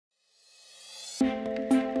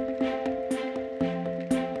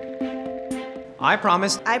I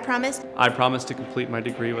promised. I promised. I promise to complete my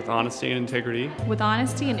degree with honesty and integrity. With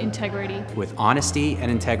honesty and integrity. With honesty and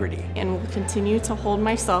integrity. And will continue to hold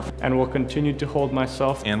myself. And will continue to hold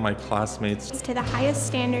myself and my classmates to the highest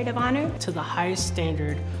standard of honor. To the highest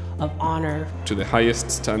standard of honor. To the highest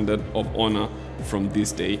standard of honor from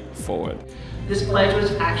this day forward. This pledge was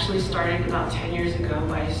actually started about 10 years ago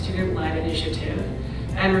by a student-led initiative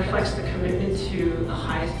and reflects the commitment to the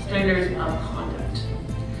highest standards of conduct.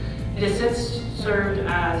 It has since served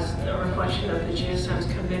as a reflection of the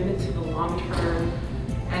GSM's commitment to the long-term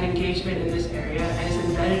and engagement in this area and is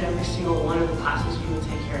embedded in every single one of the classes you will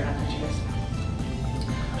take here at the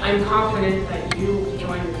GSM. I'm confident that you will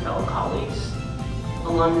join your fellow colleagues,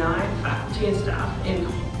 alumni, faculty, and staff in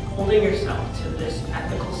holding yourself to this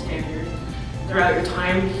ethical standard throughout your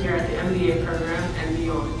time here at the MBA program and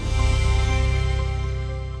beyond.